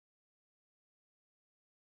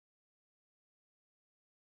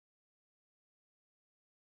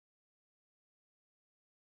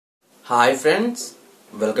Hi friends,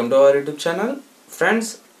 welcome to our YouTube channel. Friends,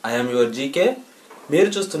 I am your GK. మీరు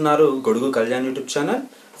చూస్తున్నారు గొడుగు Kalyan YouTube channel.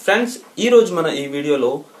 Friends, ఈ రోజు మన ఈ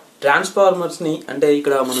వీడియోలో ట్రాన్స్ఫార్మర్స్ ని అంటే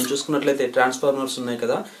ఇక్కడ మనం చూసుకున్నట్లయితే ట్రాన్స్ఫార్మర్స్ ఉన్నాయి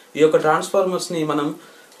కదా. ఈ యొక్క ట్రాన్స్ఫార్మర్స్ ని మనం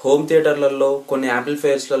హోమ్ థియేటర్లలో, కొన్ని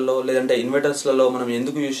యాంప్లిఫైయర్స్లలో లేదంటే ఇన్వర్టర్స్లలో మనం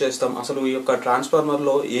ఎందుకు యూజ్ చేస్తాం, అసలు ఈ యొక్క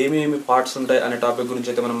ట్రాన్స్ఫార్మర్లో ఏమేమి పార్ట్స్ ఉంటాయి అనే టాపిక్ గురించి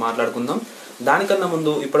అయితే మనం మాట్లాడుకుందాం. దానికన్నా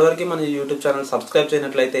ముందు ఇప్పటివరకు మన యూట్యూబ్ ఛానల్ సబ్స్క్రైబ్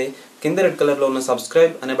చేయనట్లయితే కింద రెడ్ కలర్లో ఉన్న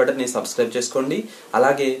సబ్స్క్రైబ్ అనే బటన్ని సబ్స్క్రైబ్ చేసుకోండి.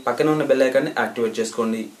 అలాగే పక్కన ఉన్న బెల్ ఐకాన్ని యాక్టివేట్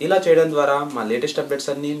చేసుకోండి. ఇలా చేయడం ద్వారా మా లేటెస్ట్ అప్డేట్స్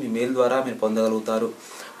అన్ని మీ మెయిల్ ద్వారా మీరు పొందగలుగుతారు.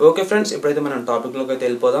 ఓకే ఫ్రెండ్స్, ఇప్పుడైతే మనం టాపిక్లోకి అయితే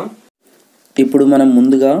వెళ్ళిపోదాం. ఇప్పుడు మనం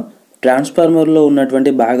ముందుగా ట్రాన్స్ఫార్మర్లో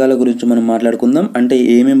ఉన్నటువంటి భాగాల గురించి మనం మాట్లాడుకుందాం. అంటే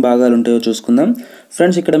ఏమేమి భాగాలు ఉంటాయో చూసుకుందాం.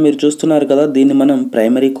 ఫ్రెండ్స్, ఇక్కడ మీరు చూస్తున్నారు కదా, దీన్ని మనం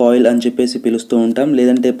ప్రైమరీ కాయిల్ అని చెప్పేసి పిలుస్తూ ఉంటాం,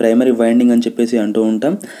 లేదంటే ప్రైమరీ వైండింగ్ అని చెప్పేసి అంటూ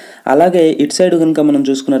ఉంటాం. అలాగే ఇటు సైడ్ కనుక మనం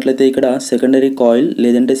చూసుకున్నట్లయితే ఇక్కడ సెకండరీ కాయిల్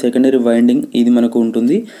లేదంటే సెకండరీ వైండింగ్ ఇది మనకు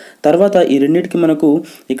ఉంటుంది. తర్వాత ఈ రెండింటికి మనకు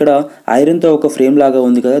ఇక్కడ ఐరన్తో ఒక ఫ్రేమ్ లాగా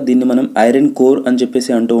ఉంది కదా, దీన్ని మనం ఐరన్ కోర్ అని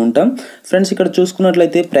చెప్పేసి అంటూ ఉంటాం. ఫ్రెండ్స్, ఇక్కడ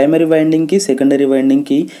చూసుకున్నట్లయితే ప్రైమరీ వైండింగ్కి సెకండరీ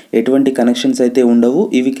వైండింగ్కి ఎటువంటి కనెక్షన్స్ అయితే ఉండవు.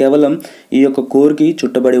 ఇవి కేవలం ఈ యొక్క కోర్కి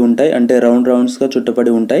చుట్టబడి ఉంటాయి, అంటే రౌండ్స్గా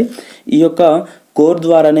చుట్టబడి ఉంటాయి. ఈ యొక్క కోర్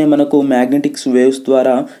ద్వారానే మనకు మ్యాగ్నెటిక్స్ వేవ్స్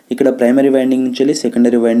ద్వారా ఇక్కడ ప్రైమరీ వైండింగ్ నుంచి వెళ్ళి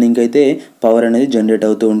సెకండరీ వైండింగ్ అయితే పవర్ అనేది జనరేట్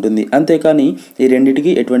అవుతూ ఉంటుంది. అంతేకాని ఈ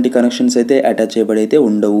రెండింటికి ఎటువంటి కనెక్షన్స్ అయితే అటాచ్ చేయబడి అయితే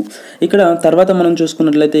ఉండవు. ఇక్కడ తర్వాత మనం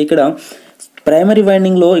చూసుకున్నట్లయితే ఇక్కడ ప్రైమరీ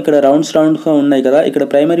వైండింగ్లో ఇక్కడ రౌండ్స్గా ఉన్నాయి కదా, ఇక్కడ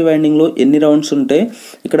ప్రైమరీ వైండింగ్లో ఎన్ని రౌండ్స్ ఉంటే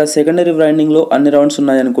ఇక్కడ సెకండరీ వైండింగ్లో అన్ని రౌండ్స్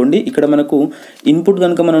ఉన్నాయనుకోండి. ఇక్కడ మనకు ఇన్పుట్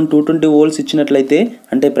కనుక మనం 220 వోల్ట్స్ ఇచ్చినట్లయితే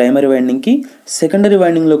అంటే ప్రైమరీ వైండింగ్కి, సెకండరీ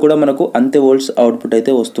వైండింగ్లో కూడా మనకు అంతే వోల్ట్స్ అవుట్పుట్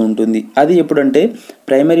అయితే వస్తూ ఉంటుంది. అది ఎప్పుడంటే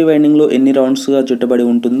ప్రైమరీ వైండింగ్లో ఎన్ని రౌండ్స్గా చుట్టబడి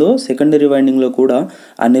ఉంటుందో సెకండరీ వైండింగ్లో కూడా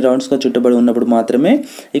అన్ని రౌండ్స్గా చుట్టబడి ఉన్నప్పుడు మాత్రమే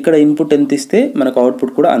ఇక్కడ ఇన్పుట్ ఎంత ఇస్తే మనకు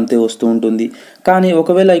అవుట్పుట్ కూడా అంతే వస్తూ ఉంటుంది. కానీ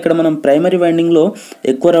ఒకవేళ ఇక్కడ మనం ప్రైమరీ వైండింగ్లో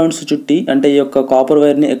ఎక్కువ రౌండ్స్ చుట్టి, అంటే ఈ యొక్క కాపర్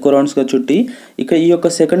వైర్ని ఎక్కువ రౌండ్స్గా చుట్టి ఇక ఈ యొక్క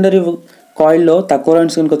సెకండరీ కాయిల్లో తక్కువ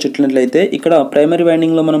రౌండ్స్ కనుక చుట్టినట్లయితే ఇక్కడ ప్రైమరీ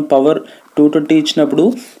వైండింగ్లో మనం పవర్ 220 ఇచ్చినప్పుడు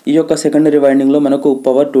ఈ యొక్క సెకండరీ వైండింగ్లో మనకు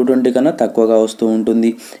పవర్ 220 కన్నా తక్కువగా వస్తూ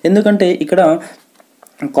ఉంటుంది. ఎందుకంటే ఇక్కడ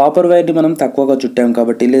కాపర్ వైర్ని మనం తక్కువగా చుట్టాం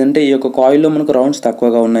కాబట్టి, లేదంటే ఈ యొక్క కాయిల్లో మనకు రౌండ్స్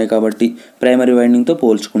తక్కువగా ఉన్నాయి కాబట్టి ప్రైమరీ వైండింగ్తో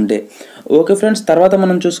పోల్చుకుంటే. ఓకే ఫ్రెండ్స్, తర్వాత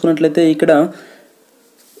మనం చూసుకున్నట్లయితే ఇక్కడ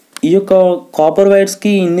ఈ యొక్క కాపర్ వైర్స్కి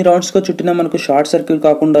ఇన్ని రౌండ్స్గా చుట్టినా మనకు షార్ట్ సర్క్యూట్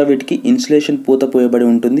కాకుండా వీటికి ఇన్సులేషన్ పూత పోయబడి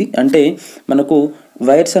ఉంటుంది. అంటే మనకు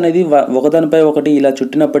వైర్స్ అనేది ఒకదానిపై ఒకటి ఇలా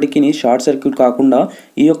చుట్టినప్పటికీ షార్ట్ సర్క్యూట్ కాకుండా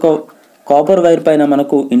ఈ యొక్క కాపర్ వైర్ పైన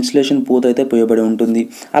మనకు ఇన్సులేషన్ పూత అయితే పోయబడి ఉంటుంది.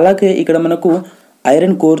 అలాగే ఇక్కడ మనకు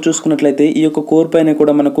ఐరన్ కోర్ చూసుకున్నట్లయితే ఈ యొక్క కోర్ పైన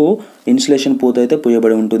కూడా మనకు ఇన్సులేషన్ పూత అయితే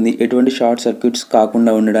పోయబడి ఉంటుంది, ఎటువంటి షార్ట్ సర్క్యూట్స్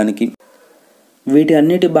కాకుండా ఉండడానికి. వీటి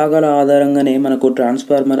అన్నిటి భాగాల ఆధారంగానే మనకు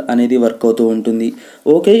ట్రాన్స్ఫార్మర్ అనేది వర్క్ అవుతూ ఉంటుంది.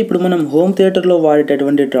 ఓకే, ఇప్పుడు మనం హోమ్ థియేటర్లో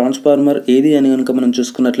వాడేటటువంటి ట్రాన్స్ఫార్మర్ ఏది అని కనుక మనం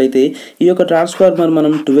చూసుకున్నట్లయితే ఈ యొక్క ట్రాన్స్ఫార్మర్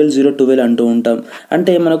మనం 12-0-12 అంటూ ఉంటాం.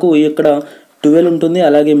 అంటే మనకు ఇక్కడ 12 ఉంటుంది,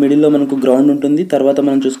 అలాగే మిడిల్లో మనకు గ్రౌండ్ ఉంటుంది, తర్వాత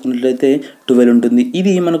మనం చూసుకున్నట్లయితే 12 ఉంటుంది.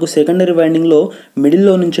 ఇది మనకు సెకండరీ వైండింగ్లో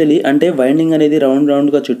మిడిల్లో నుంచి వెళ్ళి, అంటే వైండింగ్ అనేది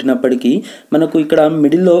రౌండ్గా చుట్టినప్పటికీ మనకు ఇక్కడ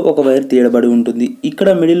మిడిల్లో ఒక వైర్ తీయబడి ఉంటుంది.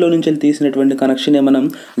 ఇక్కడ మిడిల్లో నుంచి వెళ్ళి తీసినటువంటి కనెక్షనే మనం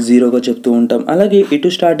 0గా చెప్తూ ఉంటాం. అలాగే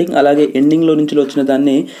ఇటు స్టార్టింగ్ అలాగే ఎండింగ్లో నుంచి వచ్చిన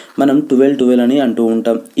దాన్ని మనం 12-12 అని అంటూ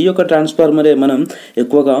ఉంటాం. ఈ యొక్క ట్రాన్స్ఫార్మరే మనం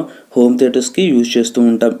ఎక్కువగా హోమ్ థియేటర్స్కి యూజ్ చేస్తూ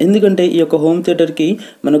ఉంటాం. ఎందుకంటే ఈ యొక్క హోమ్ థియేటర్కి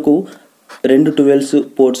మనకు 2 12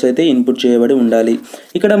 పోర్ట్స్ అయితే ఇన్పుట్ చేయబడి ఉండాలి.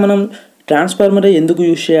 ఇక్కడ మనం ట్రాన్స్ఫార్మర్ ఎందుకు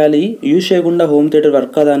యూజ్ చేయాలి, యూజ్ చేయకుండా హోమ్ థియేటర్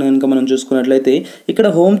వర్క్ కాదా అని కనుక మనం చూసుకున్నట్లయితే ఇక్కడ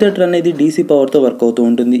హోమ్ థియేటర్ అనేది DC పవర్తో వర్క్ అవుతూ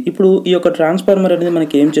ఉంటుంది. ఇప్పుడు ఈ యొక్క ట్రాన్స్ఫార్మర్ అనేది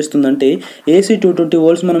మనకి ఏం చేస్తుందంటే AC 220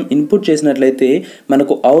 వోల్ట్స్ మనం ఇన్పుట్ చేసినట్లయితే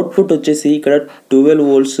మనకు అవుట్పుట్ వచ్చేసి ఇక్కడ 12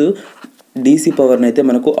 వోల్ట్స్ DC పవర్ని అయితే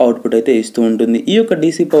మనకు అవుట్పుట్ అయితే ఇస్తూ ఉంటుంది. ఈ యొక్క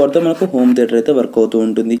DC పవర్తో మనకు హోమ్ థియేటర్ అయితే వర్క్ అవుతూ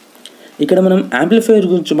ఉంటుంది. ఇక్కడ మనం యాంప్లిఫైయర్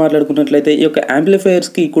గురించి మాట్లాడుకున్నట్లయితే ఈ యొక్క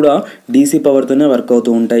యాంప్లిఫైయర్స్కి కూడా DC పవర్తోనే వర్క్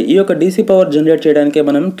అవుతూ ఉంటాయి. ఈ యొక్క DC పవర్ జనరేట్ చేయడానికే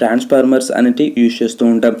మనం ట్రాన్స్ఫార్మర్స్ అనేవి యూజ్ చేస్తూ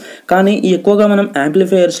ఉంటాం. కానీ ఎక్కువగా మనం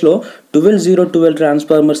యాంప్లిఫైయర్స్లో 12-0-12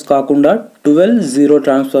 ట్రాన్స్ఫార్మర్స్ కాకుండా 12-0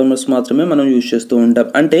 ట్రాన్స్ఫార్మర్స్ మాత్రమే మనం యూజ్ చేస్తూ ఉంటాం.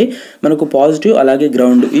 అంటే మనకు పాజిటివ్ అలాగే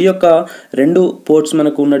గ్రౌండ్ ఈ యొక్క 2 పోర్ట్స్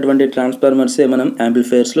మనకు ఉన్నటువంటి ట్రాన్స్ఫార్మర్సే మనం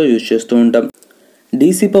యాంప్లిఫైయర్స్లో యూజ్ చేస్తూ ఉంటాం.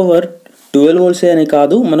 DC పవర్ 12 వోల్ట్సే అని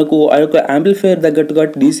కాదు, మనకు ఆ యొక్క యాంప్లిఫైయర్ తగ్గట్టుగా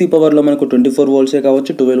DC పవర్లో మనకు 24 వోల్ట్సే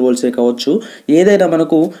కావచ్చు, 12 వోల్ట్సే కావచ్చు, ఏదైనా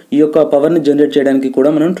మనకు ఈ యొక్క పవర్ని జనరేట్ చేయడానికి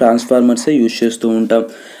కూడా మనం ట్రాన్స్ఫార్మర్సే యూజ్ చేస్తూ ఉంటాం.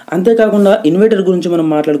 అంతేకాకుండా ఇన్వర్టర్ గురించి మనం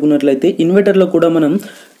మాట్లాడుకున్నట్లయితే ఇన్వర్టర్లో కూడా మనం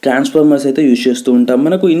ట్రాన్స్ఫార్మర్స్ అయితే యూజ్ చేస్తూ ఉంటాం.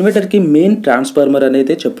 మనకు ఇన్వర్టర్కి మెయిన్ ట్రాన్స్ఫార్మర్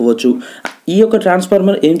అనేది చెప్పవచ్చు. ఈ యొక్క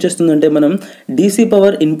ట్రాన్స్ఫార్మర్ ఏం చేస్తుందంటే మనం DC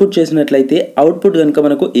పవర్ ఇన్పుట్ చేసినట్లయితే అవుట్పుట్ కనుక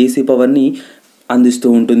మనకు AC పవర్ని అందిస్తూ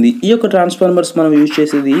ఉంటుంది. ఈ యొక్క ట్రాన్స్ఫార్మర్స్ మనం యూజ్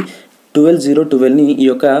చేసేది 12012ని ఈ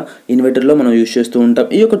యొక్క ఇన్వర్టర్లో మనం యూజ్ చేస్తూ ఉంటాం.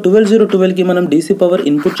 ఈ యొక్క 12012కి మనం డీసీ పవర్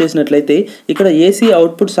ఇన్పుట్ చేసినట్లయితే ఇక్కడ ఏసీ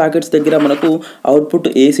అవుట్పుట్ సాకెట్స్ దగ్గర మనకు అవుట్పుట్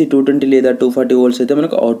ఏసీ 220 లేదా 240 వోల్ట్స్ అయితే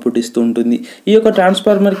మనకు అవుట్పుట్ ఇస్తూ ఉంటుంది. ఈ యొక్క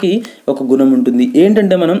ట్రాన్స్ఫార్మర్కి ఒక గుణం ఉంటుంది.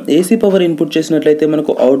 ఏంటంటే మనం ఏసీ పవర్ ఇన్పుట్ చేసినట్లయితే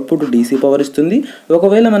మనకు అవుట్పుట్ డీసీ పవర్ ఇస్తుంది.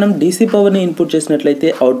 ఒకవేళ మనం డీసీ పవర్ని ఇన్పుట్ చేసినట్లయితే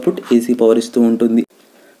అవుట్పుట్ ఏసీ పవర్ ఇస్తూ ఉంటుంది.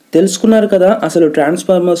 తెలుసుకున్నారు కదా అసలు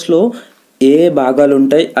ట్రాన్స్ఫార్మర్స్లో ఏ భాగాలు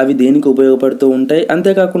ఉంటాయి, అవి దేనికి ఉపయోగపడుతూ ఉంటాయి,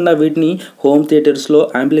 అంతేకాకుండా వీటిని హోమ్ థియేటర్స్లో,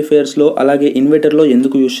 యాంప్లిఫైయర్స్లో, అలాగే ఇన్వర్టర్లో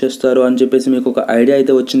ఎందుకు యూజ్ చేస్తారు అని చెప్పేసి మీకు ఒక ఐడియా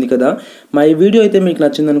అయితే వచ్చింది కదా. మా ఈ వీడియో అయితే మీకు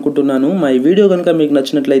నచ్చింది అనుకుంటున్నాను. మా ఈ వీడియో కనుక మీకు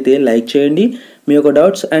నచ్చినట్లయితే లైక్ చేయండి. మీ యొక్క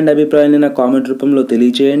డౌట్స్ అండ్ అభిప్రాయాన్ని నా కామెంట్ రూపంలో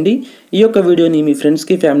తెలియచేయండి. ఈ యొక్క వీడియోని మీ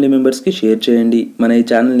ఫ్రెండ్స్కి, ఫ్యామిలీ మెంబర్స్కి షేర్ చేయండి. మన ఈ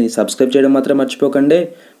ఛానల్ని సబ్స్క్రైబ్ చేయడం మాత్రం మర్చిపోకండి.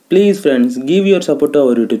 Please friends, give your support to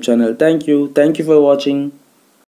our YouTube channel. Thank you for watching.